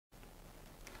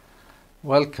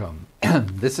Welcome.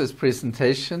 This is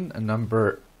presentation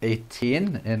number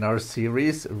 18 in our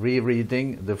series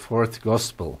Rereading the Fourth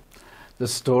Gospel, the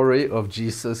story of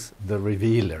Jesus the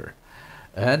Revealer.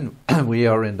 And we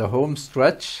are in the home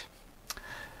stretch,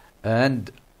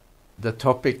 and the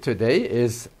topic today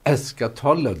is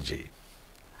eschatology,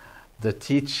 the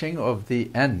teaching of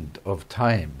the end of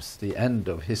times, the end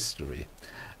of history.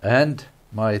 And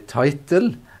my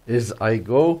title is I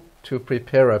Go to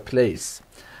Prepare a Place.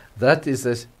 That is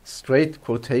a straight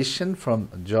quotation from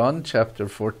John chapter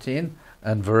 14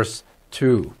 and verse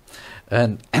 2.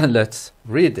 And let's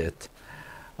read it.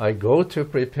 I go to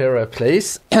prepare a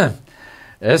place,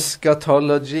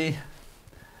 eschatology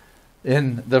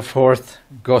in the fourth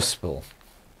gospel.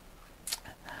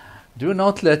 Do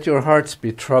not let your hearts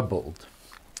be troubled.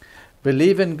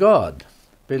 Believe in God.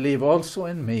 Believe also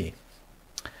in me.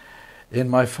 In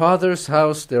my Father's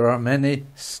house there are many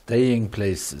staying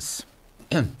places.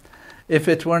 If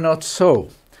it were not so,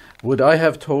 would I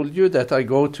have told you that I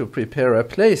go to prepare a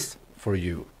place for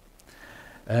you?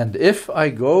 And if I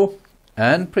go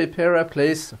and prepare a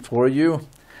place for you,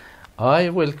 I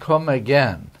will come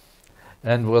again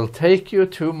and will take you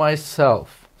to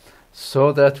myself,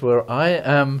 so that where I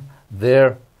am,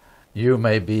 there you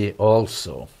may be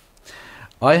also.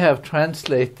 I have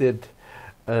translated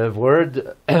a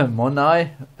word, monai,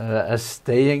 as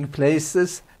staying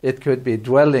places. It could be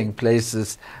dwelling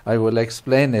places. I will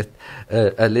explain it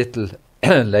a little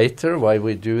later, why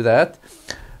we do that.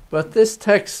 But this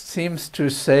text seems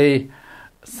to say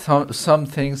some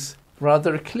things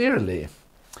rather clearly.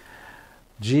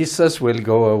 Jesus will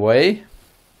go away.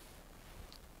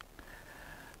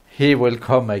 He will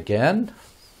come again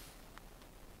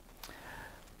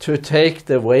to take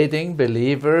the waiting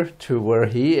believer to where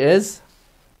he is.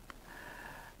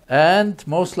 And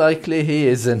most likely he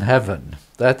is in heaven.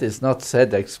 That is not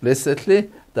said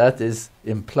explicitly, that is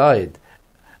implied.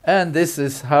 And this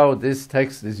is how this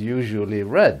text is usually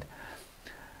read.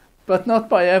 But not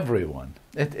by everyone.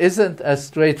 It isn't as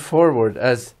straightforward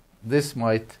as this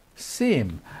might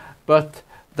seem. But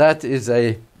that is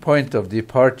a point of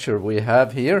departure we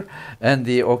have here. And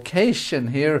the occasion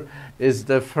here is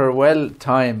the farewell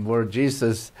time where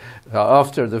Jesus,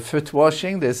 after the foot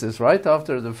washing, this is right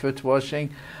after the foot washing,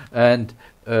 and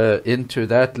into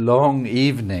that long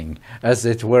evening, as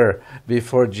it were,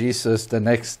 before Jesus the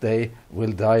next day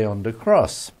will die on the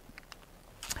cross.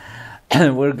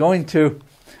 We're going to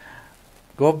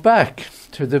go back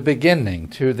to the beginning,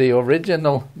 to the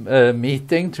original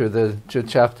meeting, to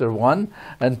chapter 1,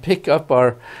 and pick up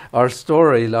our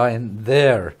storyline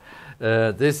there.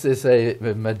 This is a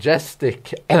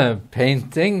majestic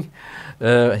painting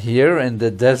here in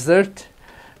the desert.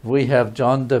 We have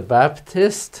John the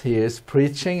Baptist. He is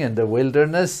preaching in the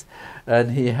wilderness,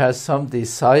 and he has some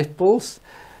disciples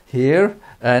here,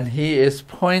 and he is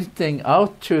pointing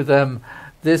out to them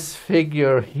this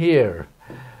figure here,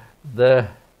 the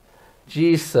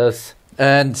Jesus,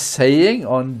 and saying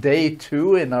on day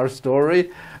 2 in our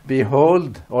story,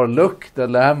 behold, or look, the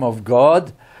Lamb of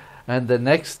God. And the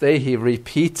next day he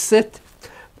repeats it,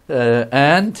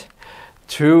 and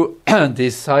 2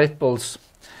 disciples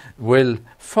will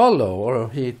follow, or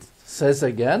he says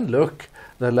again, look,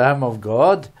 the Lamb of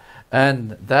God.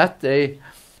 And that day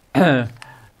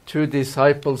 2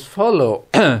 disciples follow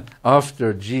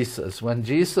after Jesus. When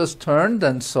Jesus turned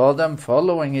and saw them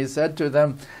following, he said to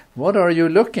them, what are you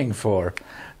looking for?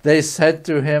 They said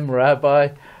to him, Rabbi,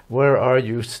 where are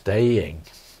you staying?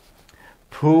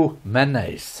 Pu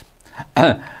menes.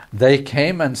 They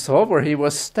came and saw where he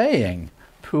was staying,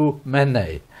 pu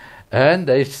mene, and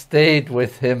they stayed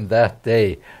with him that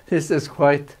day. This is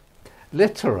quite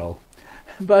literal,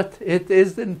 but it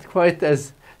isn't quite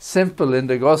as simple in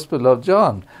the Gospel of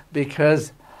John,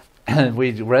 because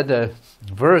we read a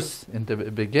verse in the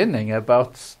beginning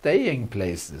about staying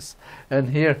places, and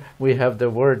here we have the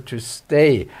word to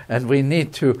stay, and we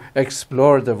need to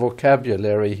explore the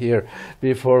vocabulary here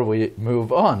before we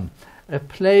move on. A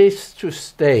place to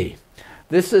stay.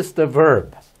 This is the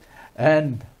verb.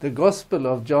 And the Gospel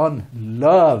of John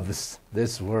loves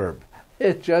this verb.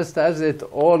 It just has it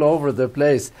all over the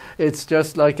place. It's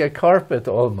just like a carpet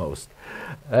almost.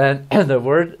 And the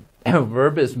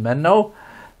verb is meno.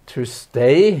 To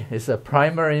stay is a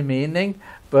primary meaning,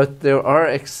 but there are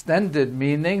extended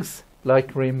meanings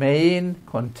like remain,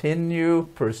 continue,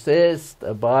 persist,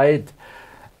 abide.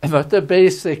 But the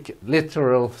basic,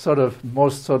 literal,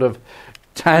 most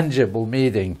tangible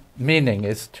meaning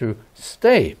is to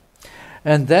stay.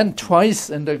 And then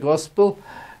twice in the Gospel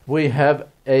we have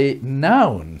a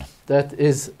noun that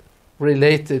is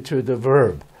related to the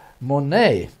verb,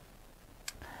 mone.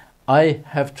 I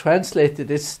have translated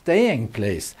it staying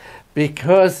place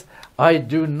because I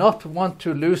do not want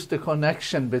to lose the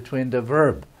connection between the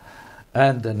verb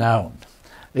and the noun.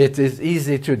 It is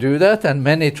easy to do that, and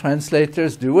many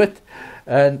translators do it,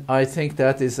 and I think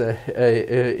that is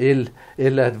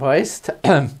ill-advised.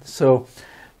 So,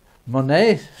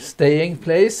 Monet, staying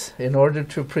place, in order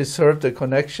to preserve the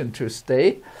connection to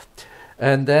stay,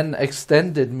 and then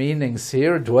extended meanings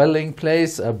here: dwelling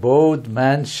place, abode,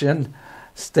 mansion,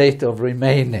 state of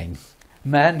remaining.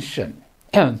 Mansion.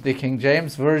 The King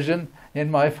James Version,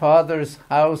 in my Father's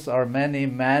house are many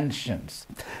mansions.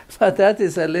 But that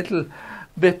is a little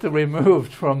bit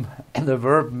removed from the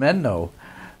verb meno,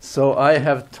 so I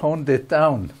have toned it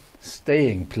down,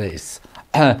 staying place.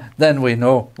 Then we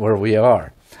know where we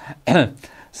are.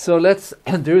 So let's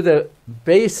do the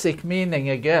basic meaning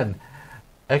again,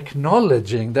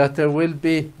 acknowledging that there will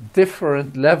be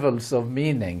different levels of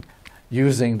meaning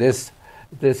using these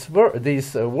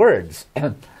words.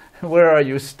 Where are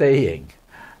you staying?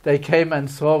 They came and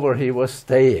saw where he was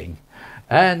staying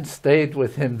and stayed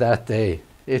with him that day.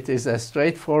 It is as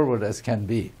straightforward as can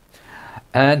be.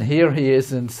 And here he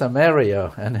is in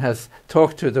Samaria and has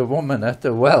talked to the woman at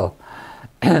the well.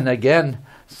 And again,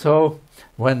 so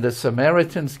when the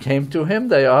Samaritans came to him,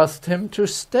 they asked him to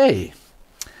stay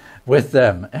with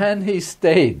them. And he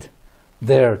stayed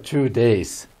there 2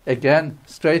 days. Again,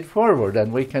 straightforward.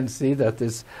 And we can see that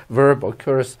this verb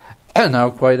occurs now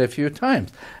quite a few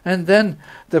times. And then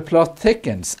the plot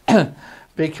thickens,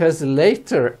 because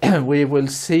later we will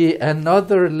see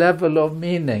another level of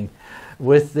meaning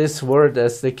with this word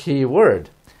as the key word.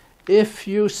 If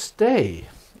you stay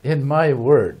in my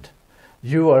word,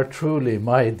 you are truly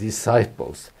my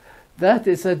disciples. That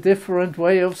is a different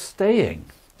way of staying.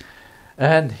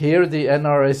 And here the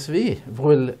NRSV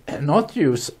will not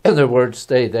use the word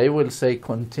stay, they will say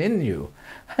continue.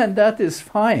 And that is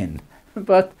fine.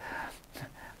 But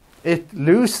it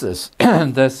loses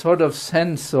the sort of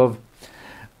sense of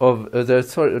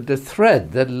the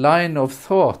thread, the line of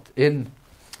thought in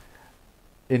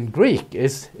Greek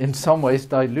is in some ways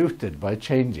diluted by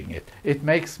changing it. It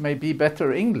makes maybe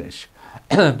better English,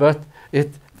 but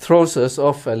it throws us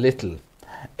off a little.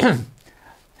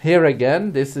 Here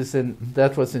again,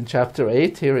 that was in chapter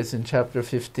 8, here is in chapter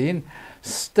 15.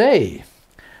 Stay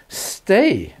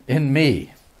in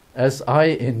me as I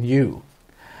in you.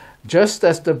 Just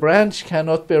as the branch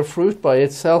cannot bear fruit by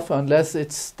itself unless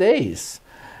it stays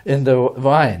in the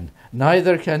vine,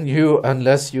 neither can you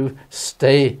unless you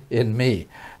stay in me.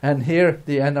 And here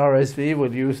the NRSV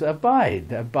will use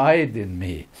abide in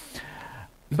me.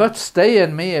 But stay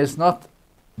in me is not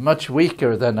much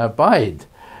weaker than abide,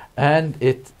 and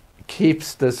it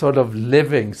keeps the sort of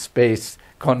living space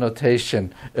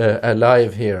connotation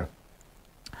alive here.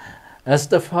 As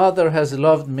the Father has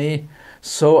loved me,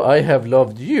 so I have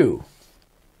loved you.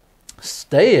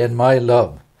 Stay in my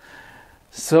love.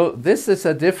 So this is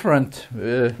a different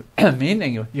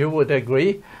meaning. You would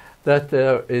agree that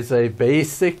there is a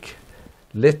basic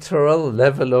literal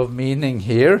level of meaning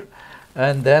here,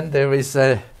 and then there is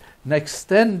an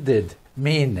extended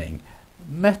meaning,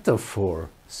 metaphor,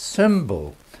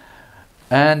 symbol,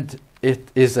 and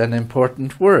it is an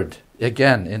important word,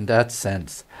 again, in that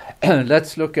sense.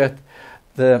 Let's look at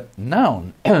the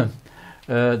noun,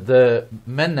 the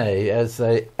mene as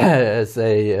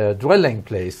a dwelling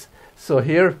place. So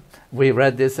here we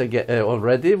read this again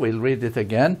already. We'll read it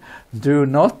again. Do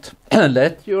not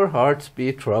let your hearts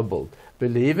be troubled.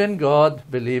 Believe in God.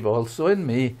 Believe also in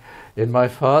me. In my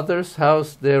Father's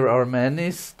house there are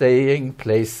many staying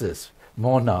places.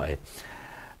 Monai.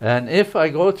 And if I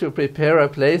go to prepare a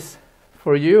place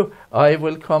for you, I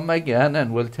will come again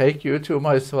and will take you to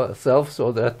myself,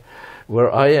 so that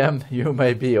where I am, you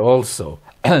may be also.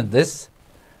 And this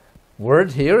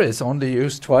word here is only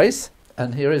used twice,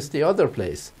 and here is the other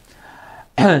place.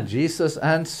 Jesus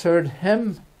answered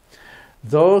him,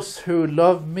 those who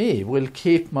love me will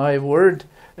keep my word,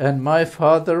 and my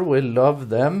Father will love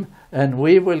them, and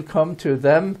we will come to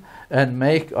them and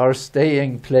make our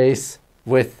staying place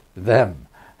with them.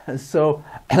 So,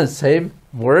 same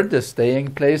word, the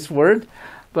staying place word,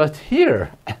 but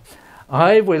here,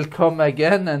 I will come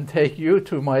again and take you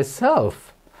to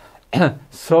myself,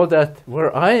 so that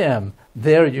where I am,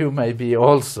 there you may be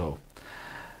also.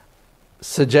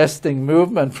 Suggesting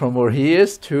movement from where he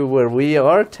is to where we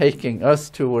are, taking us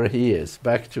to where he is,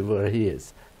 back to where he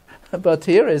is. But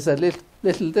here is a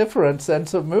little different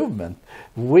sense of movement.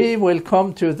 We will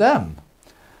come to them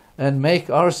and make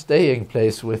our staying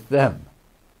place with them,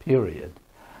 period.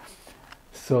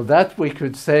 So that we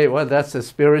could say, well, that's a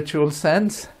spiritual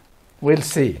sense. We'll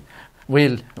see.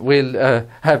 we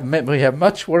have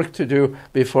much work to do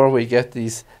before we get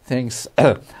these things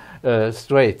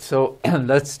straight. So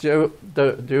let's do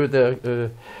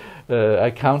the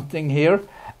accounting here.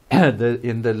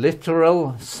 In the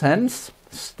literal sense,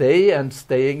 stay and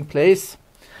staying place,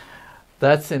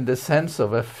 that's in the sense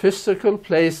of a physical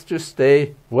place to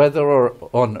stay, whether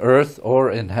on earth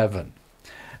or in heaven.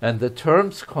 And the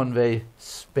terms convey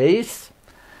space,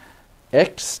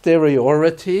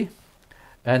 exteriority,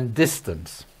 and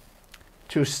distance.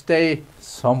 To stay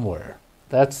somewhere.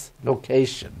 That's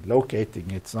location, locating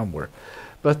it somewhere.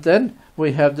 But then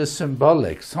we have the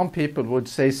symbolic. Some people would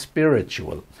say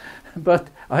spiritual. But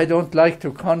I don't like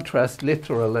to contrast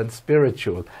literal and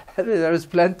spiritual. There is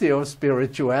plenty of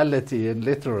spirituality in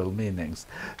literal meanings.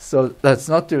 So let's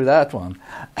not do that one.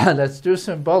 Let's do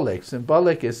symbolic.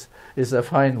 Symbolic is a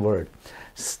fine word.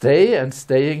 Stay and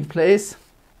staying place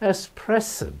as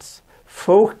presence,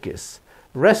 focus,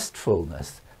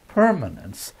 restfulness,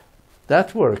 permanence.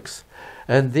 That works.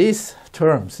 And these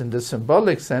terms in the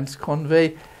symbolic sense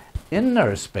convey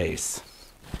inner space,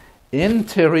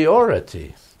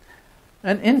 interiority,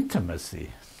 and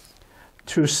intimacy.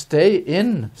 To stay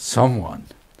in someone.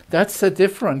 That's a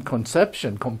different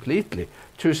conception completely.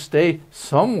 To stay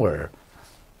somewhere.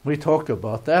 We talk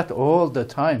about that all the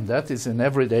time. That is in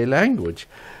everyday language.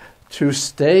 To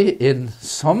stay in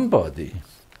somebody,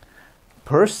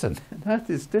 person, that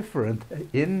is different.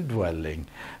 Indwelling.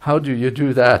 How do you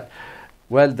do that?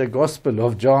 Well, the Gospel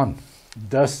of John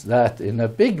does that in a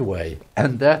big way,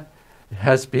 and that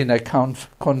has been a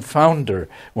confounder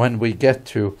when we get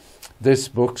to this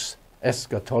book's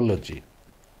eschatology.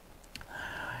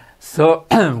 So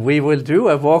we will do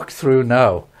a walkthrough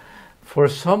now for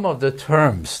some of the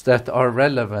terms that are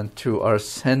relevant to our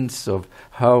sense of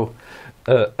how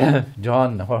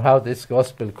John, or how this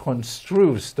Gospel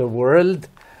construes the world,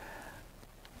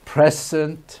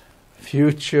 present,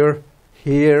 future,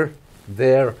 here,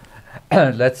 there.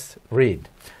 Let's read.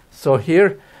 So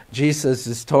here Jesus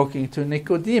is talking to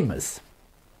Nicodemus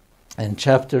in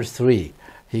chapter 3.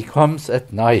 He comes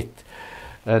at night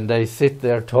and they sit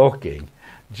there talking.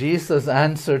 Jesus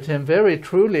answered him, "Very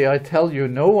truly I tell you,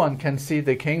 no one can see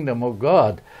the kingdom of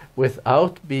God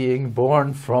without being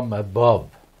born from above."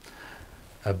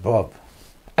 Above.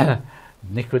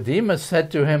 Nicodemus said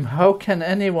to him, "How can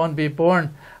anyone be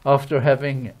born after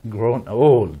having grown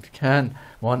old? Can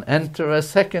one enter a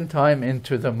second time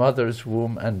into the mother's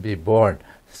womb and be born?"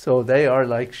 So they are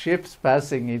like ships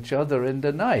passing each other in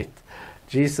the night.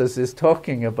 Jesus is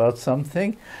talking about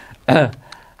something, and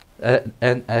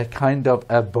a kind of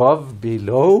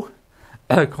above-below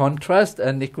contrast,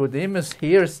 and Nicodemus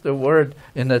hears the word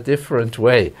in a different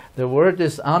way. The word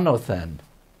is anothen.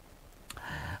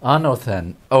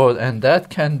 Anothen. Oh, and that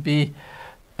can be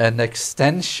an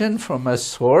extension from a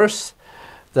source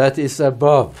that is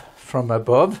above, from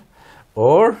above,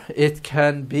 or it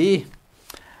can be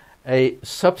a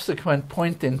subsequent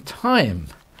point in time.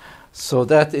 So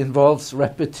that involves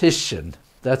repetition,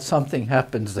 that something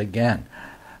happens again.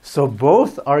 So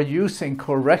both are using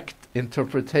correct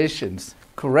interpretations,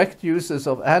 correct uses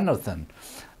of anothen,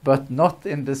 but not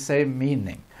in the same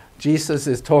meaning. Jesus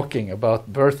is talking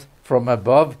about birth from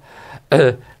above,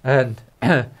 and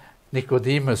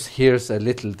Nicodemus hears it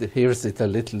a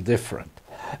little different.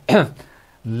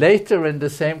 Later in the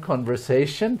same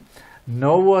conversation,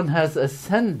 no one has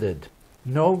ascended,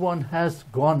 no one has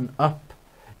gone up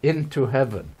into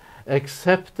heaven,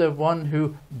 except the one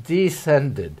who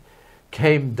descended,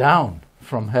 came down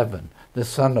from heaven, the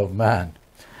Son of Man.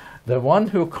 The one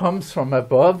who comes from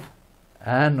above,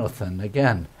 anothen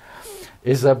again,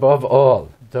 is above all.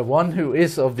 The one who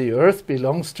is of the earth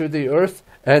belongs to the earth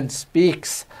and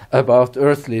speaks about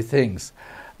earthly things.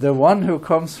 The one who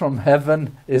comes from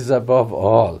heaven is above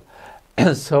all.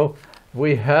 So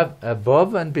we have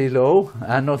above and below,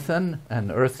 anothen and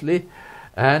earthly,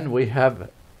 and we have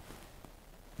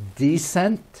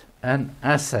descent and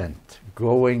ascent,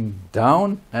 going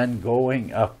down and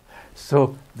going up.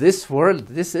 So this world,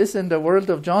 this is in the world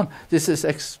of John, this is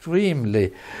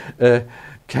extremely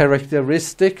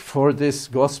characteristic for this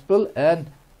gospel and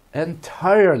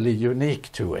entirely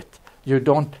unique to it. You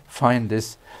don't find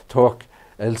this talk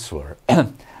elsewhere.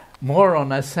 More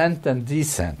on ascent and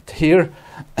descent. Here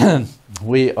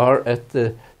we are at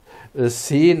the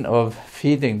scene of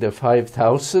feeding the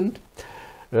 5,000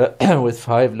 with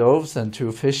 5 loaves and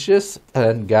 2 fishes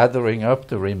and gathering up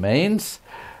the remains.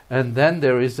 And then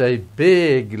there is a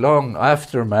big, long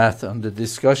aftermath on the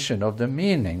discussion of the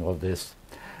meaning of this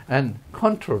and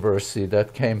controversy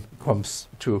that comes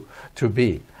to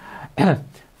be.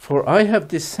 For I have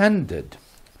descended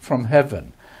from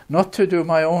heaven not to do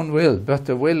my own will, but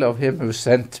the will of him who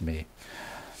sent me.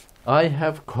 I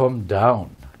have come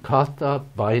down, kata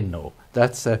baino.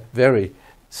 That's a very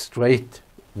straight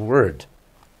word.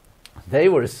 They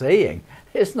were saying,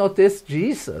 is not this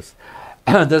Jesus,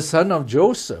 the son of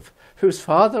Joseph, whose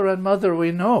father and mother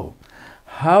we know?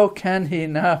 How can he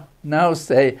now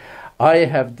say, I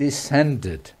have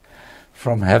descended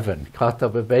from heaven? Kata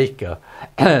bebeka,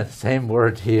 same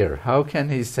word here. How can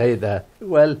he say that?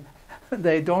 Well,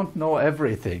 they don't know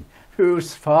everything.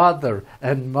 Whose father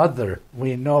and mother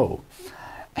we know.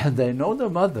 And they know the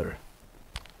mother.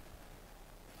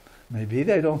 Maybe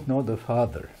they don't know the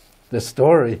father. The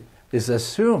story is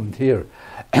assumed here.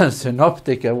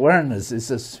 Synoptic awareness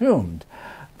is assumed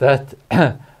that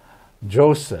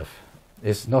Joseph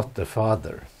is not the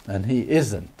father, and he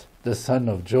isn't the son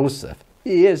of Joseph.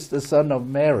 He is the son of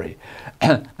Mary.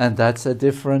 And that's a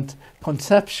different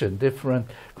conception, different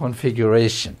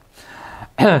configuration.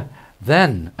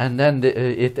 Then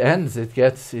it ends,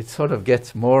 it sort of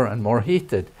gets more and more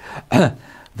heated.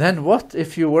 Then what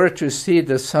if you were to see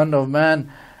the Son of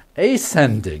Man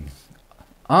ascending,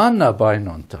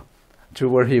 anabainonta, to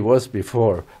where he was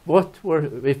before?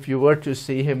 If you were to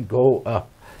see him go up?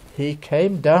 He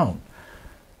came down.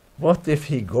 What if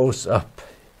he goes up?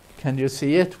 Can you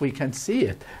see it? We can see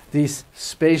it. These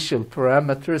spatial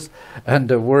parameters and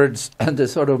the words and the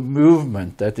sort of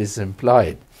movement that is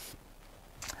implied.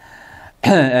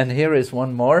 And here is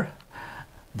one more.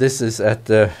 This is at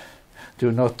the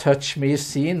do not touch me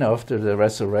scene after the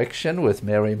resurrection with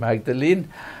Mary Magdalene.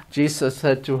 Jesus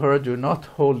said to her, do not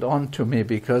hold on to me,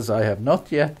 because I have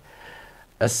not yet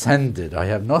ascended. I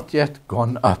have not yet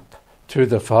gone up to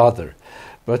the Father.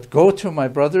 But go to my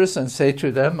brothers and say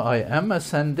to them, I am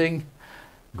ascending,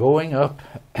 going up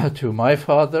to my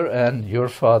Father and your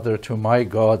Father, to my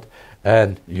God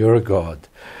and your God.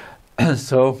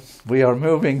 So we are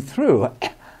moving through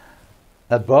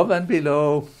above and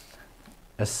below,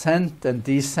 ascent and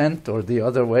descent, or the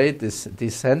other way, this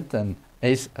descent and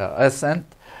ascent.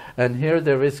 And here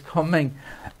there is coming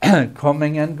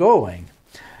and going.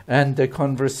 And the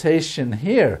conversation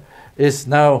here is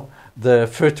now the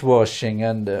foot washing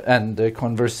and the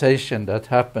conversation that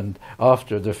happened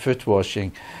after the foot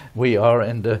washing. We are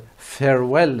in the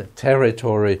farewell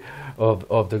territory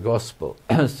of the gospel.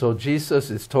 So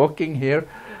Jesus is talking here,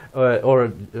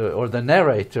 or the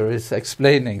narrator is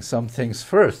explaining some things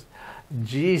first.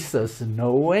 Jesus,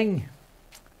 knowing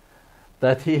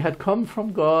that he had come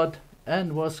from God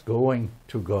and was going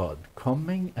to God,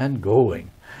 coming and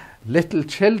going. Little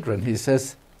children, he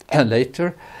says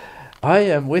later, I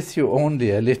am with you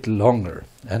only a little longer.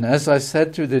 And as I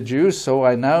said to the Jews, so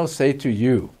I now say to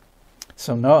you.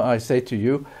 So now I say to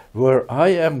you, where I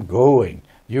am going,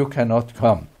 you cannot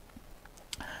come.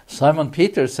 Simon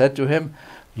Peter said to him,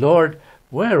 Lord,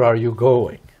 where are you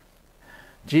going?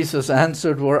 Jesus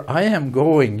answered, where I am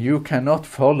going, you cannot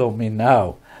follow me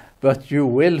now, but you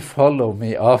will follow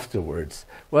me afterwards.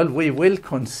 Well, we will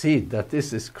concede that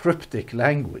this is cryptic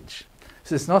language.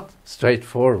 This is not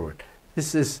straightforward.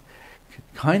 This is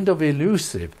kind of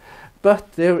elusive,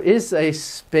 but there is a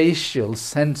spatial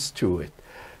sense to it.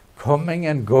 Coming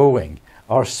and going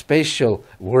are spatial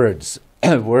words,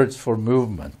 words for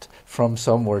movement from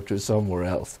somewhere to somewhere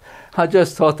else. I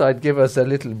just thought I'd give us a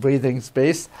little breathing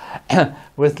space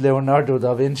with Leonardo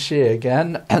da Vinci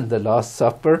again and the Last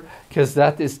Supper, because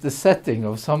that is the setting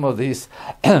of some of these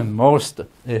most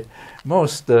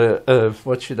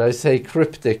what should I say,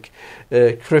 cryptic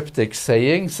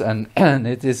sayings, and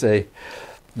it is a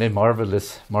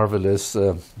marvelous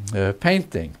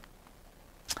painting.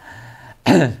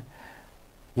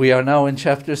 We are now in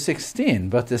chapter 16,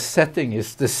 but the setting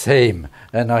is the same,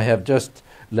 and I have just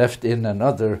left in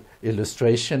another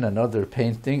illustration, another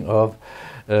painting of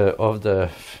the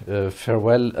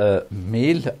farewell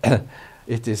meal.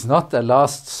 It is not a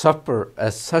Last Supper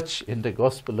as such in the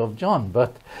Gospel of John,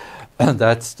 but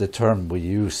that's the term we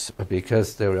use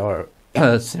because there are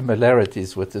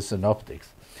similarities with the synoptics.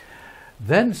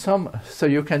 Then so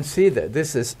you can see that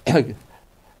this is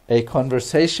a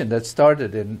conversation that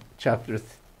started in chapter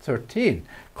 13,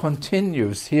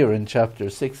 continues here in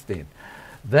chapter 16.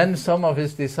 Then some of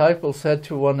his disciples said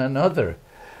to one another,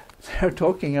 they're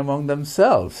talking among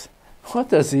themselves, what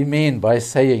does he mean by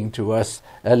saying to us,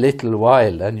 a little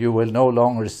while and you will no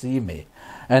longer see me,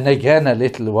 and again a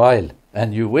little while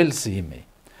and you will see me,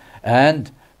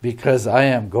 and because I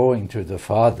am going to the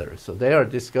Father? So they are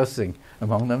discussing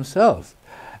among themselves.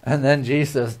 And then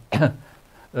Jesus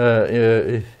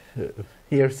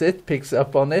hears it, picks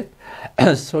up on it.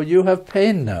 So you have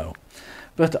pain now,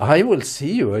 but I will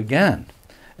see you again,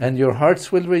 and your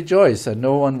hearts will rejoice, and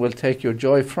no one will take your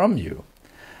joy from you.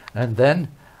 And then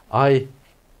I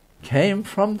came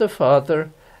from the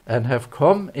Father and have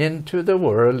come into the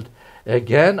world.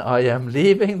 Again, I am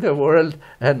leaving the world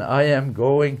and I am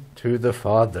going to the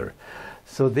Father.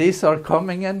 So these are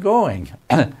coming and going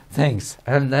things.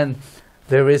 And then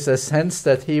there is a sense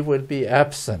that he will be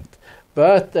absent.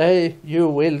 But you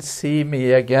will see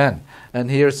me again.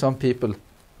 And here some people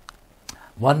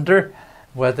wonder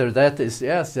whether that is,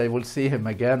 yes, they will see him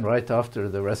again right after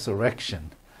the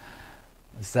resurrection.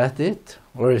 Is that it?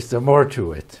 Or is there more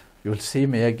to it? You'll see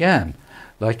me again,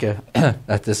 like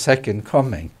at the second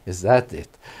coming. Is that it?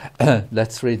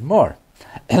 Let's read more.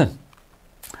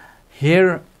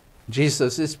 Here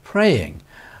Jesus is praying.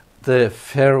 The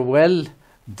farewell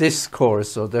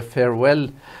discourse, or the farewell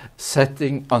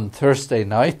setting on Thursday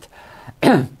night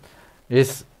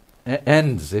ends.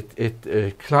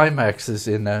 It climaxes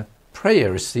in a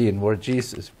prayer scene where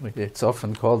Jesus, it's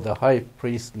often called the high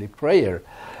priestly prayer,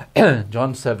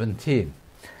 John 17.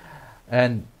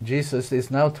 And Jesus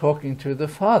is now talking to the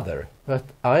Father. But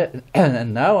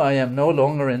and now I am no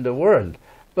longer in the world,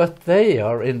 but they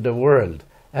are in the world,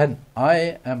 and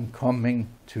I am coming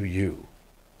to you.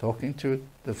 Talking to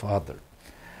the Father.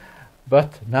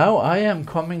 But now I am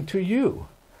coming to you,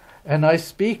 and I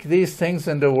speak these things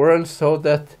in the world so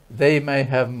that they may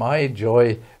have my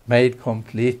joy made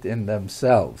complete in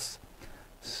themselves.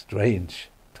 Strange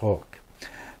talk.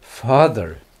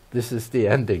 Father, this is the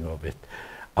ending of it.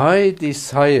 I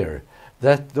desire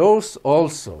that those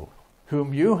also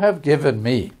whom you have given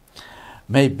me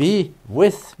may be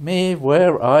with me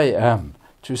where I am,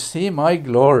 to see my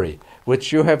glory,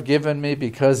 which you have given me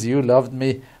because you loved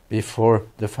me before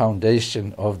the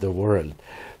foundation of the world.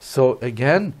 So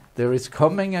again, there is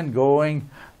coming and going,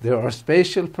 there are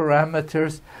spatial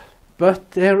parameters,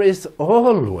 but there is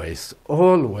always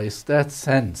that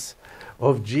sense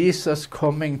of Jesus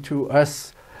coming to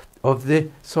us, of the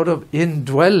sort of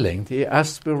indwelling, the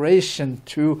aspiration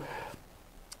to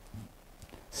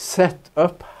set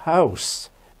up house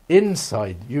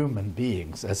inside human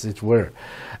beings, as it were.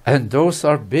 And those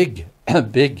are big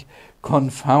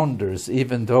confounders,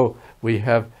 even though we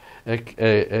have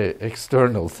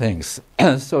external things.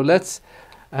 So let's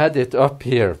add it up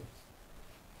here.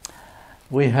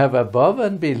 We have above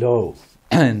and below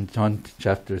in John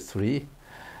chapter 3.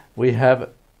 We have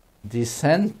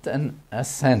descent and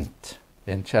ascent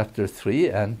in chapter 3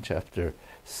 and chapter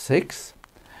 6.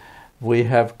 We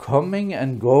have coming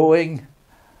and going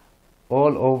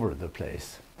all over the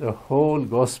place, the whole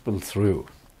gospel through.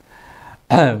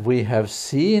 We have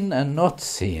seen and not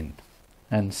seen,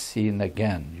 and seen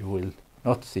again. You will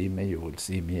not see me, you will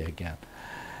see me again.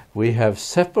 We have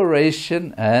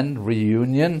separation and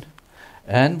reunion,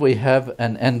 and we have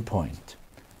an endpoint,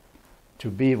 to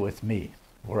be with me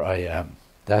where I am.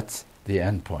 That's the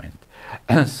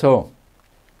endpoint. So,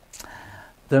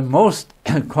 the most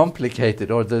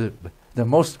complicated, or the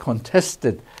most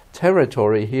contested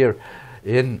territory here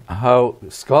in how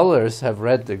scholars have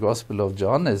read the Gospel of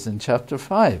John is in chapter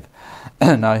 5.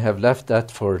 And I have left that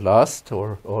for last,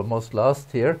 or almost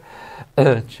last here.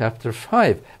 Chapter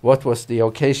 5. What was the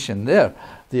occasion there?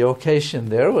 The occasion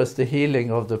there was the healing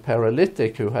of the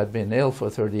paralytic who had been ill for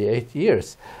 38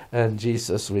 years, and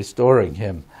Jesus restoring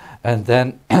him. And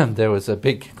then there was a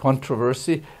big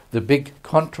controversy. The big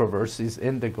controversies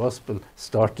in the Gospel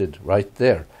started right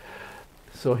there.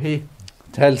 So he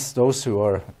tells those who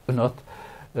are not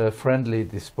friendly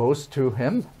disposed to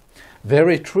him,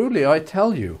 very truly I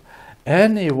tell you,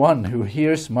 anyone who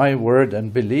hears my word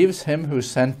and believes him who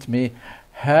sent me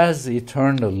has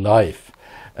eternal life,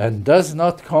 and does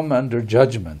not come under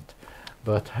judgment,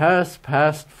 but has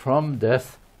passed from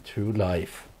death to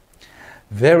life.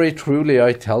 Very truly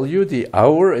I tell you, the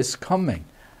hour is coming,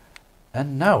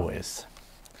 and now is,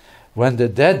 when the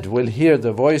dead will hear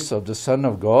the voice of the Son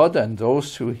of God, and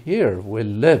those who hear will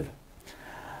live.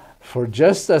 For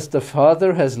just as the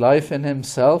Father has life in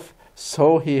himself,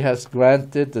 so he has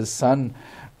granted the Son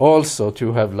also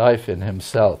to have life in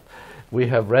himself. We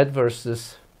have read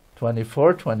verses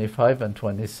 24, 25, and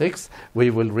 26. We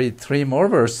will read 3 more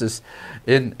verses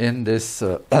in this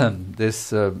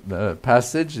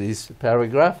passage, this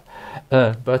paragraph.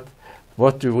 But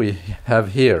what do we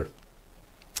have here?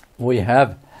 We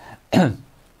have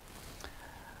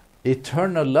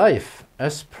eternal life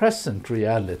as present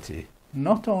reality,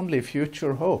 not only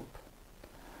future hope.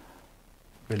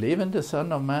 Believe in the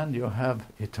Son of Man, you have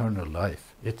eternal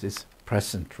life. It is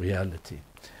present reality.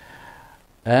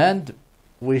 And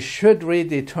we should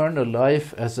read eternal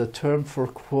life as a term for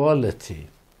quality,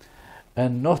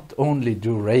 and not only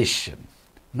duration,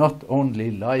 not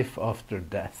only life after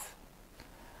death.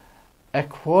 A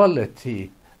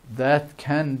quality that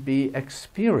can be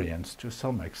experienced to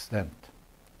some extent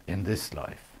in this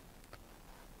life.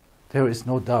 There is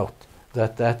no doubt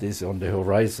that that is on the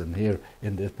horizon here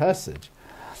in this passage.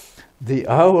 The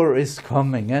hour is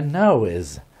coming, and now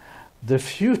is. The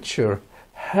future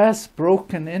has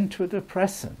broken into the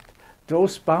present.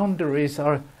 Those boundaries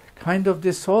are kind of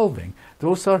dissolving.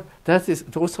 Those are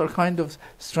kind of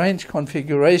strange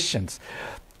configurations.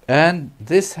 And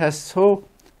this has so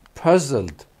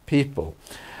puzzled people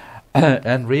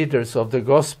and readers of the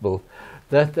gospel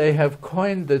that they have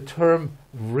coined the term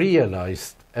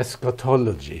realized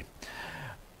eschatology.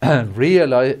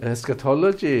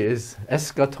 Eschatology is,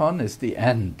 eschaton is the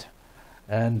end,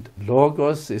 and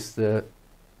logos is the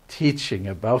teaching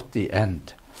about the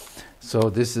end. So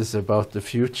this is about the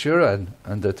future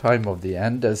and the time of the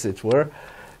end, as it were.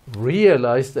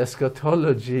 Realized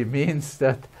eschatology means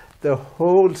that the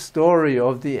whole story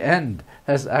of the end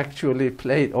has actually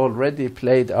already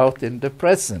played out in the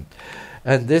present.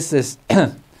 And this is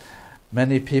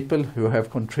many people who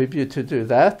have contributed to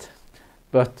that,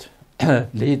 but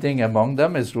leading among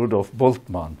them is Rudolf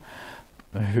Bultmann,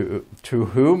 to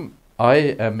whom I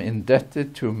am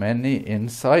indebted to many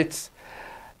insights,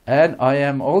 and I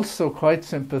am also quite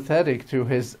sympathetic to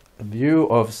his view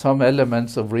of some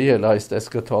elements of realized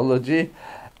eschatology,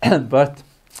 but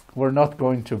we're not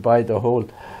going to buy the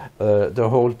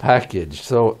whole package.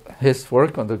 So his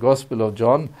work on the Gospel of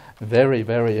John, very,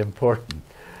 very important.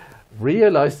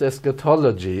 Realized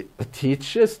eschatology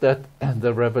teaches that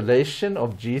the revelation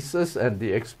of Jesus and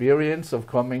the experience of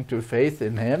coming to faith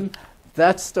in him,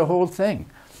 that's the whole thing.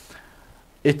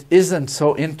 It isn't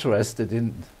so interested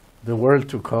in the world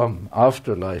to come,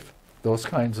 afterlife, those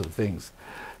kinds of things.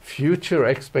 Future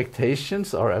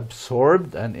expectations are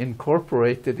absorbed and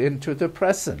incorporated into the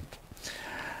present.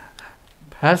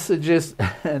 Passages,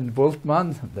 and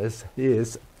Bultmann, he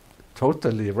is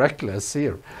totally reckless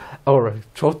here, or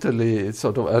totally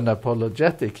sort of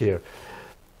unapologetic here.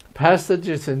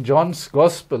 Passages in John's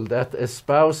Gospel that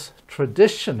espouse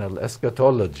traditional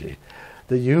eschatology,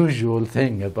 the usual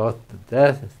thing about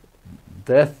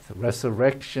death,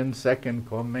 resurrection, second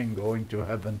coming, going to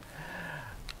heaven.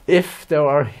 If there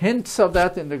are hints of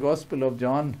that in the Gospel of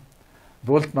John,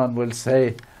 Bultmann will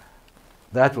say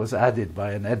that was added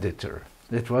by an editor.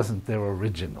 It wasn't their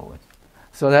original.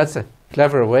 So that's a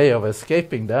clever way of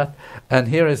escaping that. And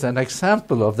here is an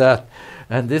example of that.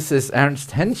 And this is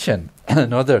Ernst Henschen,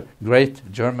 another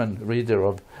great German reader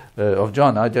of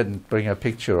John. I didn't bring a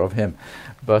picture of him.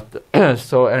 But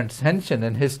so Ernst Henschen,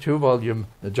 in his 2-volume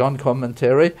John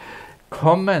commentary,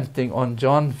 commenting on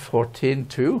John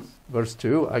 14:2, verse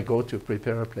 2, I go to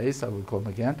prepare a place, I will come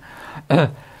again.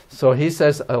 So he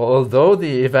says, although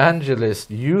the evangelist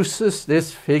uses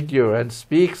this figure and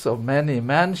speaks of many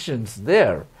mansions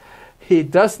there, he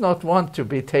does not want to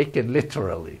be taken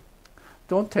literally.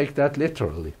 Don't take that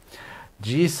literally.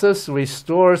 Jesus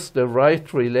restores the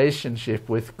right relationship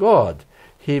with God.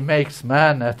 He makes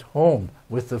man at home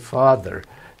with the Father.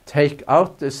 Take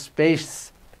out the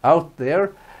space out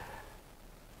there.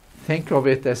 Think of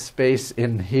it as space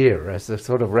in here, as a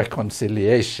sort of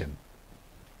reconciliation.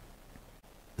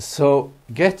 So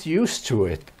get used to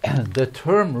it. The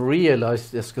term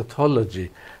realized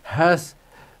eschatology has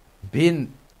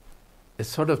been a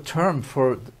sort of term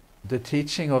for the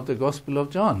teaching of the Gospel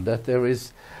of John, that there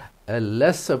is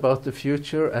less about the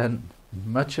future and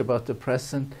much about the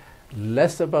present,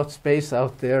 less about space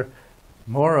out there,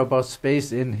 more about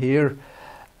space in here,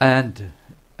 and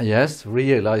yes,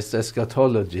 realized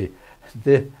eschatology.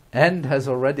 The end has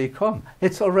already come.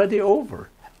 It's already over,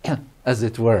 as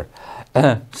it were.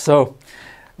 So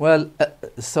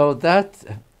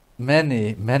that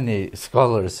many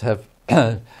scholars have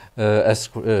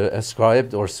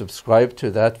ascribed or subscribed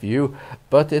to that view,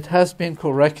 but it has been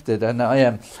corrected, and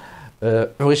I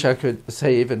wish I could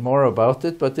say even more about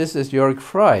it, but this is Jörg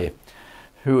Frey,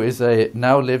 who is a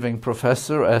now living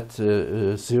professor at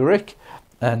Zurich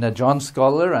and a John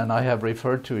scholar, and I have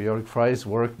referred to Jörg Frey's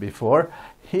work before.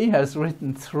 He has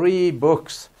written 3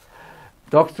 books,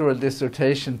 doctoral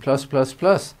dissertation plus,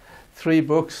 3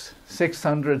 books,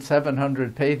 600,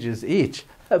 700 pages each,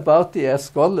 about the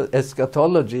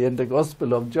eschatology in the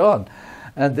Gospel of John.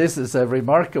 And this is a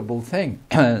remarkable thing.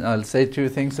 I'll say 2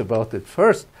 things about it.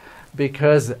 First,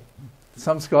 because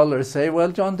some scholars say,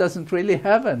 well, John doesn't really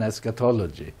have an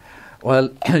eschatology. Well,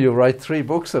 you write 3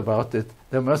 books about it,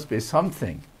 there must be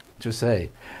something to say.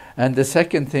 And the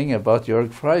second thing about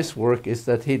Jörg Frey's work is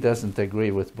that he doesn't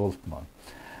agree with Bultmann.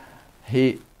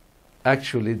 He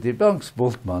actually debunks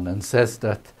Bultmann and says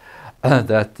that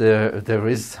there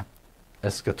is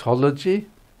eschatology,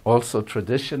 also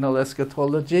traditional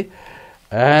eschatology,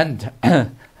 and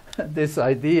this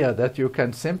idea that you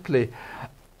can simply,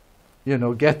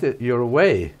 get it your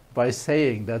way by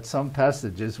saying that some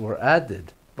passages were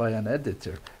added by an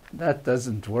editor. That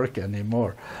doesn't work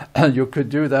anymore. You could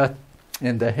do that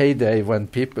in the heyday when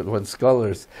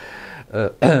scholars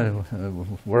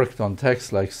worked on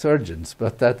texts like surgeons,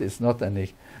 but that is not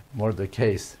any more the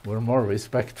case. We're more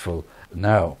respectful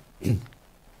now.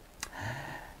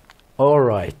 All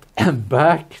right,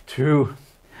 back to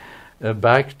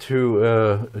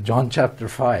John chapter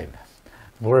 5,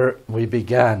 where we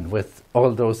began with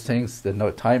all those things. The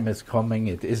time is coming,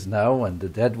 it is now, and the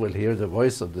dead will hear the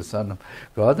voice of the Son of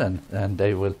God, and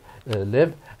they will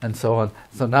live, and so on.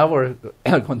 So now we're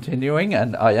continuing,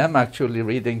 and I am actually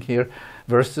reading here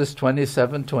verses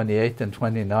 27, 28, and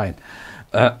 29.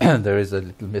 There is a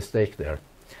little mistake there.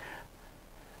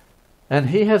 And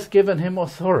he has given him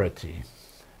authority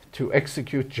to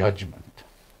execute judgment,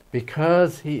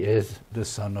 because he is the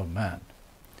Son of Man.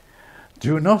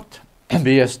 Do not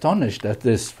be astonished at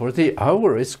this, for the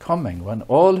hour is coming when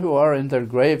all who are in their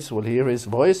graves will hear his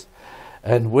voice,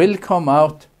 and will come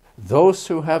out, those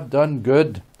who have done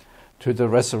good to the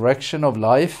resurrection of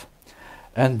life,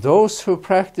 and those who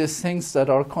practice things that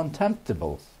are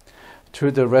contemptible to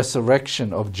the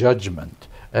resurrection of judgment.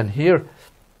 And here,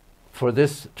 for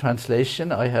this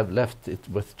translation, I have left it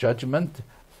with judgment.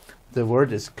 The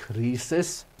word is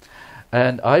krisis,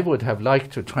 and I would have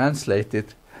liked to translate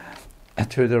it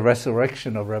to the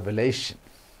resurrection of revelation.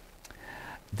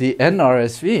 The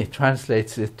NRSV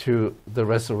translates it to the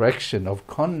resurrection of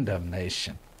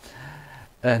condemnation.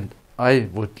 And I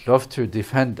would love to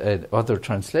defend other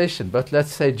translation, but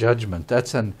let's say judgment.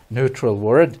 That's a neutral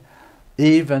word,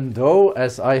 even though,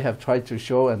 as I have tried to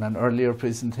show in an earlier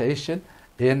presentation,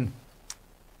 in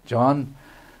John,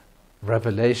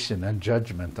 revelation and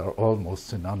judgment are almost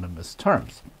synonymous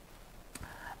terms.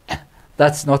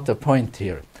 That's not the point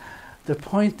here. The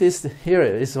point is here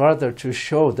is rather to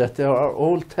show that there are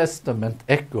Old Testament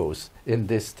echoes in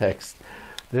this text.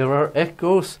 There are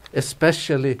echoes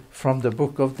especially from the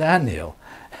book of Daniel.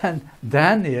 And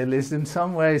Daniel is in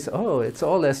some ways, it's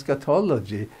all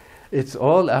eschatology. It's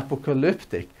all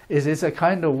apocalyptic. It is a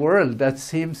kind of world that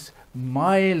seems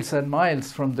miles and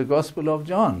miles from the Gospel of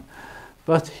John.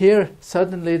 But here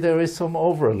suddenly there is some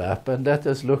overlap, and let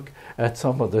us look at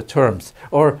some of the terms.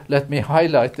 Or let me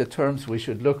highlight the terms we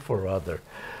should look for rather.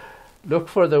 Look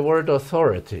for the word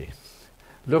authority.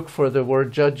 Look for the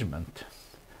word judgment.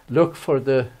 Look for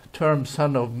the term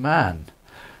Son of Man.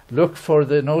 Look for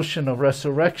the notion of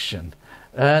resurrection.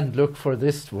 And look for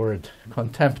this word,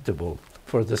 contemptible,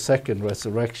 for the second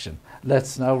resurrection.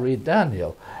 Let's now read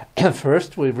Daniel.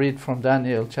 First we read from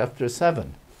Daniel chapter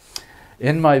 7.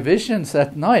 In my visions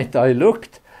at night I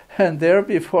looked, and there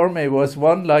before me was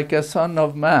one like a son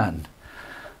of man.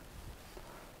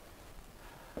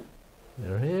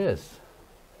 There he is.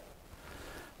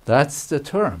 That's the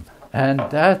term. And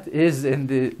that is in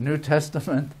the New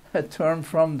Testament a term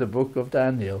from the book of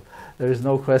Daniel. There is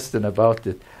no question about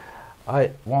it.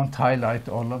 I won't highlight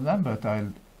all of them, but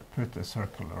I'll put a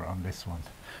circle around this one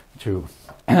too.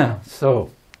 So,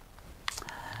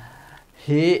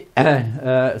 he,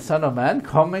 Son of Man,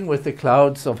 coming with the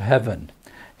clouds of heaven.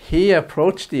 He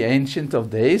approached the Ancient of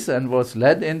Days and was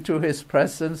led into his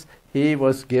presence. He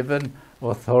was given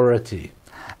authority,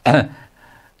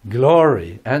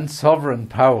 glory, and sovereign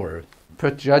power.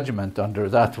 Put judgment under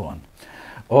that one.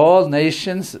 All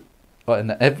nations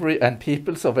and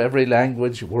peoples of every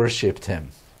language worshipped him.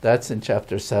 That's in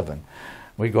chapter 7.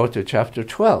 We go to chapter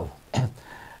 12.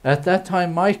 At that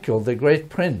time Michael, the great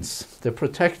prince, the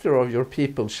protector of your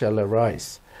people, shall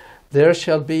arise. There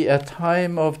shall be a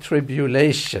time of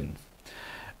tribulation,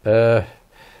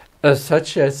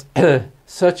 such as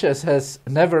has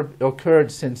never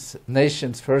occurred since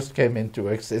nations first came into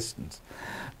existence.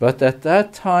 But at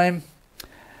that time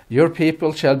your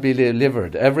people shall be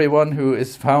delivered, everyone who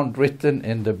is found written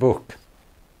in the book.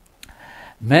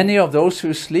 Many of those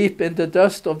who sleep in the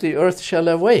dust of the earth shall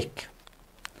awake.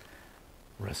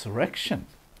 Resurrection.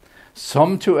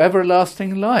 Some to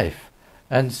everlasting life,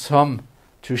 and some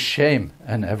to shame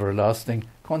and everlasting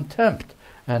contempt.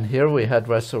 And here we had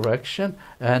resurrection,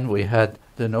 and we had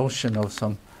the notion of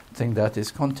something that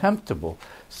is contemptible.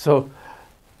 So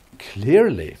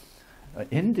clearly,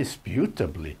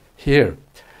 indisputably, here,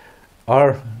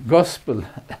 our gospel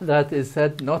that is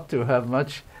said not to have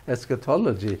much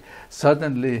eschatology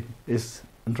suddenly is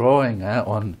drawing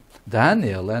on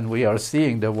Daniel, and we are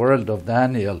seeing the world of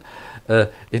Daniel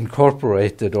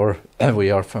incorporated, or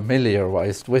we are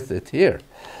familiarized with it here.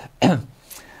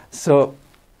 So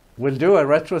we'll do a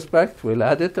retrospect, we'll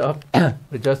add it up.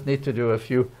 We just need to do a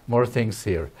few more things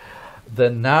here. the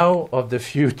now of the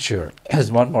future.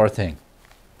 There's one more thing.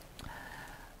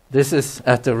 This is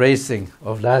at the raising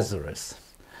of Lazarus.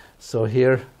 So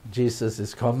here Jesus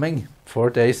is coming 4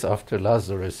 days after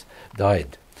Lazarus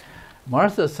died.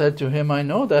 Martha said to him, I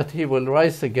know that he will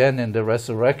rise again in the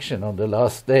resurrection on the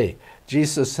last day.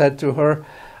 Jesus said to her,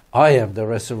 I am the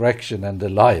resurrection and the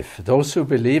life. Those who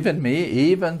believe in me,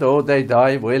 even though they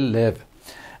die, will live.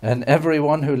 And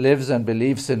everyone who lives and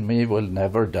believes in me will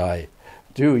never die.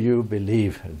 Do you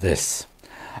believe this?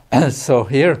 And so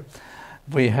here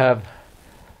we have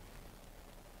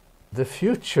the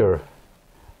future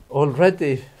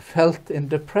already felt in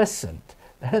the present.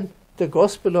 And the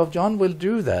Gospel of John will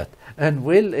do that and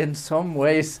will in some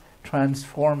ways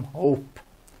transform hope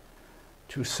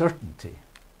to certainty.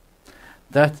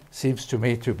 That seems to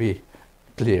me to be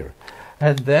clear.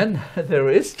 And then there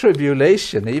is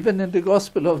tribulation, even in the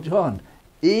Gospel of John.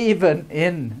 Even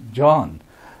in John,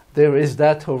 there is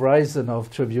that horizon of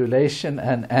tribulation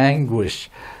and anguish.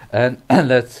 And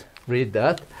let's read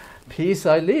that. Peace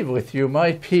I leave with you,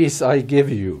 my peace I give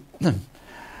you.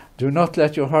 Do not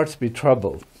let your hearts be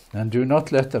troubled, and do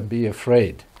not let them be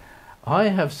afraid. I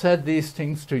have said these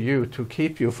things to you to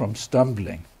keep you from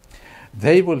stumbling.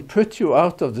 They will put you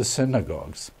out of the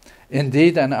synagogues.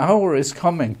 Indeed, an hour is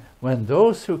coming when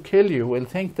those who kill you will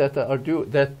think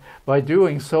that by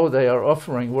doing so they are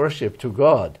offering worship to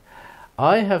God.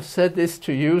 I have said this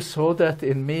to you so that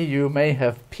in me you may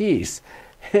have peace.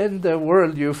 In the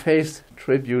world you face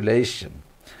tribulation.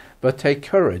 But take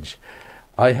courage.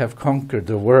 I have conquered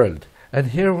the world.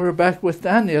 And here we're back with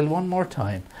Daniel one more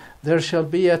time. There shall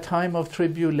be a time of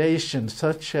tribulation,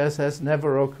 such as has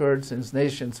never occurred since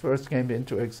nations first came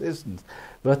into existence.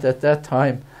 But at that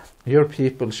time, your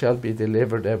people shall be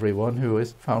delivered, everyone who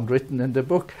is found written in the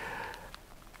book.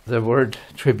 The word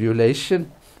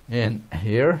tribulation in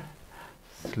here,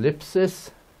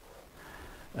 thlipsis,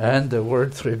 and the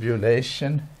word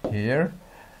tribulation here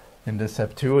in the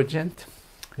Septuagint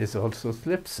is also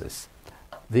thlipsis.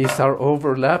 These are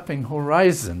overlapping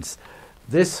horizons.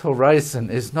 This horizon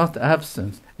is not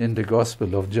absent in the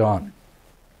Gospel of John.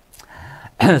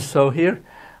 So here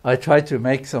I try to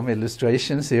make some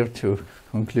illustrations here to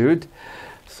conclude.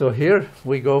 So here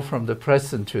we go from the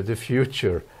present to the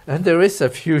future. And there is a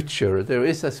future, there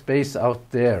is a space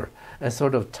out there, a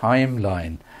sort of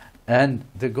timeline. And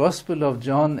the Gospel of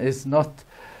John is not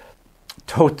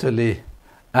totally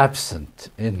absent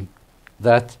in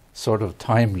that sort of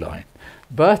timeline.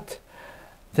 But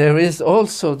there is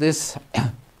also this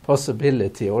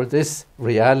possibility or this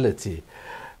reality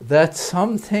that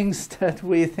some things that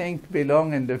we think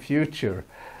belong in the future,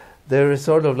 there is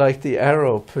sort of like the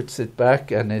arrow puts it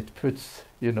back and it puts,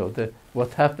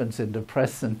 what happens in the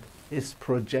present is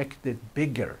projected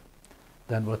bigger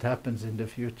than what happens in the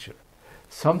future.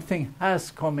 Something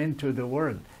has come into the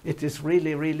world. It is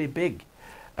really, really big.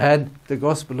 And the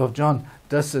Gospel of John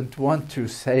doesn't want to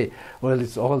say, well,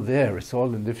 it's all there, it's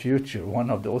all in the future. One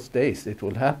of those days it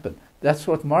will happen. That's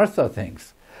what Martha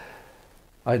thinks.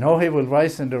 I know he will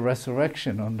rise in the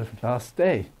resurrection on the last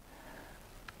day.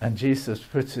 And Jesus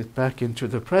puts it back into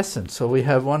the present. So we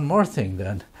have one more thing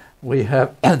then. We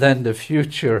have then the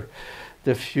future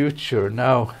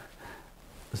now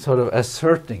sort of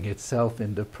asserting itself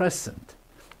in the present.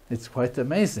 It's quite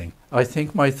amazing. I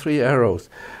think my 3 arrows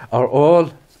are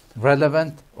all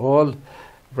relevant, all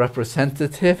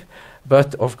representative,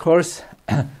 but of course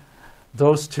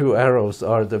those 2 arrows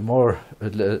are the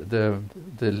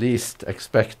least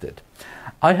expected.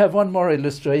 I have one more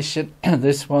illustration.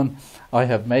 This one I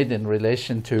have made in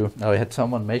relation to, I had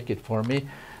someone make it for me,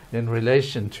 in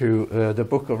relation to the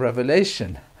book of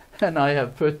Revelation. And I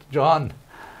have put John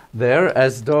there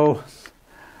as though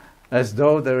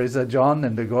there is a John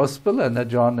in the Gospel and a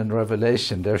John in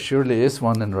Revelation. There surely is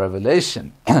one in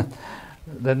Revelation.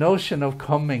 The notion of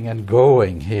coming and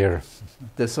going here,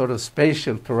 the sort of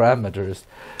spatial parameters,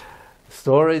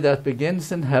 story that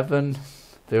begins in heaven.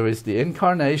 There is the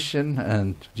incarnation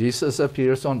and Jesus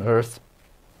appears on earth.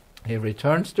 He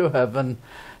returns to heaven.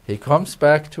 He comes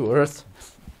back to earth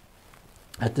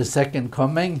at the second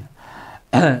coming.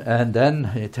 And then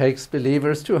he takes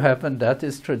believers to heaven. That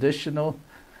is traditional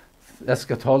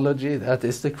eschatology. That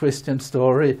is the Christian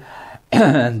story.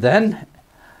 And then,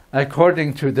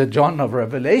 according to the John of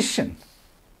Revelation,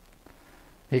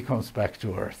 he comes back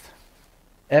to earth.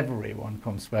 Everyone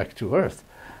comes back to earth.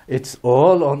 It's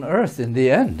all on earth in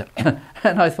the end.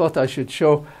 And I thought I should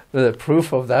show the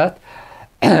proof of that.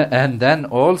 And then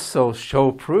also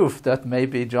show proof that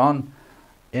maybe John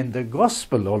in the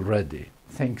Gospel already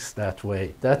thinks that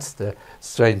way. That's the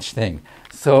strange thing.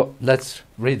 So let's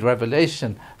read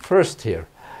Revelation first here.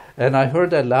 And I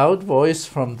heard a loud voice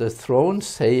from the throne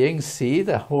saying, "See,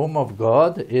 the home of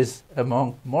God is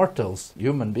among mortals,"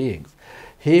 human beings.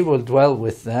 "He will dwell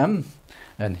with them."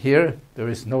 And here there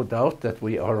is no doubt that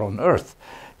we are on earth.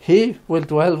 He will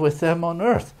dwell with them on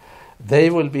earth.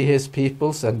 They will be his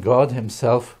peoples, and God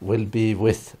himself will be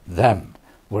with them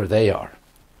where they are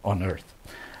on earth.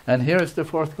 And here is the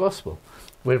fourth gospel.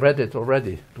 We read it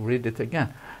already. Read it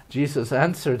again. Jesus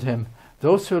answered him,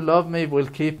 "Those who love me will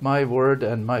keep my word,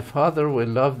 and my Father will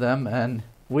love them, and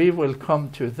we will come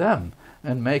to them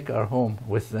and make our home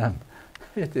with them."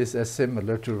 It is as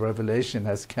similar to Revelation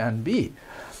as can be.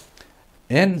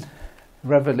 In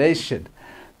Revelation,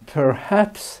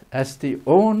 perhaps as the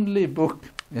only book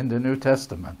in the New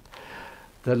Testament,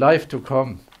 the life to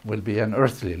come will be an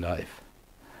earthly life.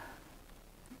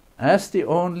 As the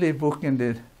only book in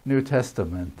the New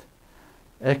Testament,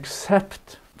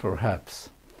 except perhaps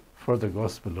for the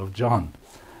Gospel of John,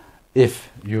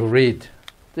 if you read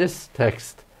this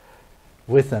text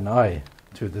with an eye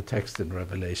to the text in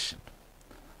Revelation.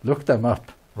 Look them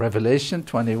up. Revelation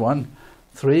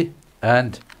 21:3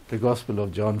 and the Gospel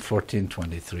of John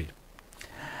 14:23.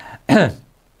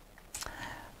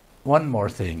 One more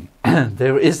thing.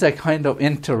 There is a kind of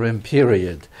interim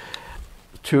period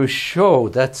to show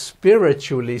that,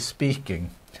 spiritually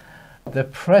speaking, the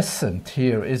present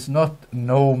here is not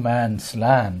no man's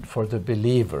land for the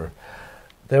believer.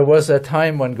 There was a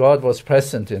time when God was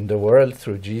present in the world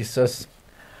through Jesus.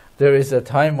 There is a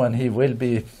time when he will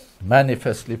be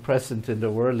manifestly present in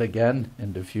the world again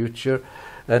in the future.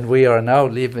 And we are now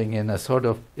living in a sort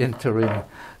of interim,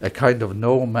 a kind of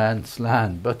no man's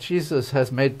land. But Jesus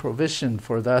has made provision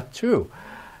for that too.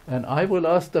 And I will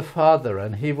ask the Father,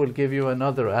 and he will give you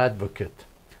another advocate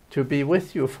to be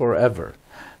with you forever.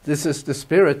 This is the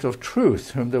Spirit of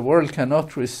truth, whom the world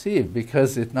cannot receive,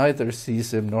 because it neither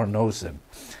sees him nor knows him.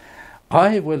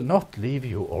 I will not leave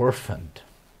you orphaned.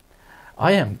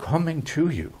 I am coming to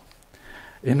you.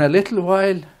 In a little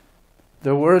while,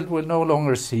 the world will no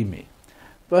longer see me.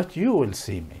 But you will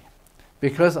see me.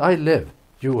 Because I live,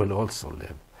 you will also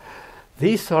live.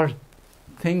 These are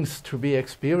things to be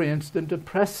experienced in the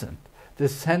present. The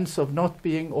sense of not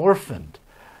being orphaned.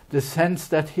 The sense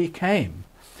that he came.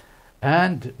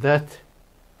 And that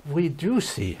we do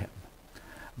see him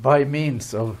by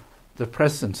means of the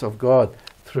presence of God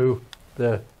through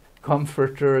the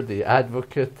Comforter, the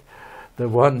Advocate, the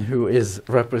one who is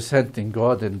representing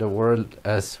God in the world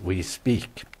as we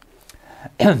speak.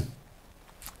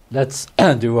 Let's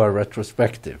do our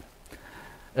retrospective.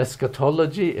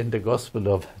 Eschatology in the Gospel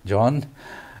of John.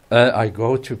 I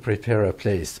go to prepare a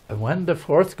place. When the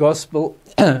fourth gospel,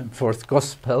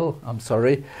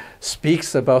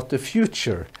 speaks about the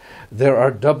future, there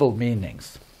are double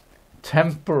meanings: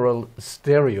 temporal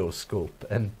stereoscope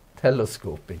and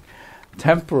telescoping.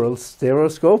 Temporal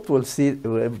stereoscope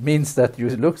means that you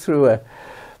look through a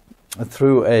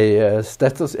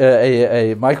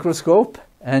microscope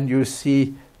and you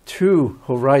see two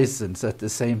horizons at the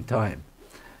same time.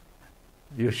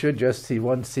 You should just see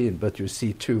one scene, but you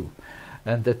see two.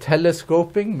 And the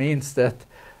telescoping means that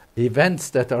events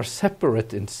that are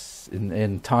separate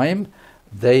in time,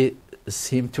 they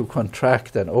seem to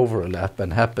contract and overlap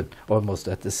and happen almost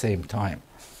at the same time.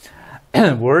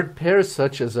 Word pairs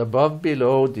such as above,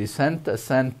 below, descent,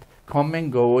 ascent,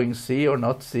 coming, going, see or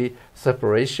not see,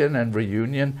 separation and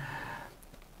reunion,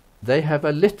 they have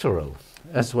a literal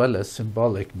as well as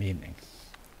symbolic meaning.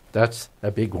 That's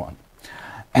a big one.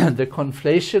 And the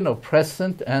conflation of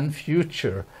present and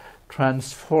future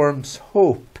transforms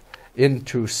hope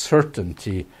into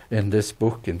certainty in this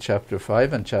book, in chapter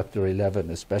 5 and chapter 11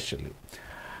 especially.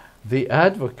 The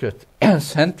Advocate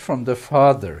sent from the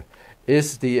Father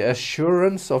is the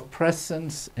assurance of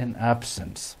presence in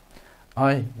absence.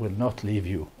 I will not leave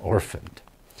you orphaned.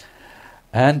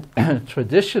 And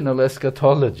traditional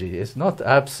eschatology is not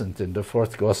absent in the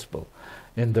fourth gospel.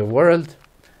 In the world,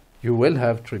 you will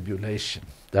have tribulation.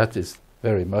 That is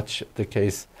very much the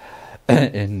case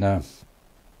in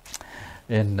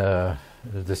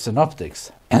the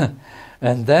synoptics.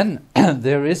 And then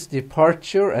there is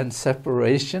departure and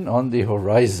separation on the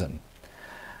horizon.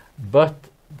 But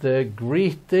the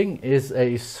greeting is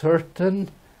a certain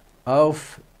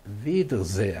Auf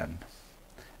Wiedersehen,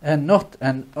 and not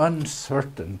an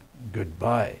uncertain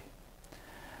goodbye.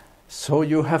 So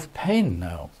you have pain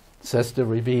now, says the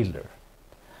Revealer,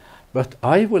 but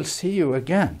I will see you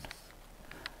again,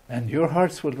 and your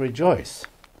hearts will rejoice,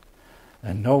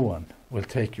 and no one will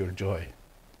take your joy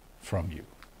from you.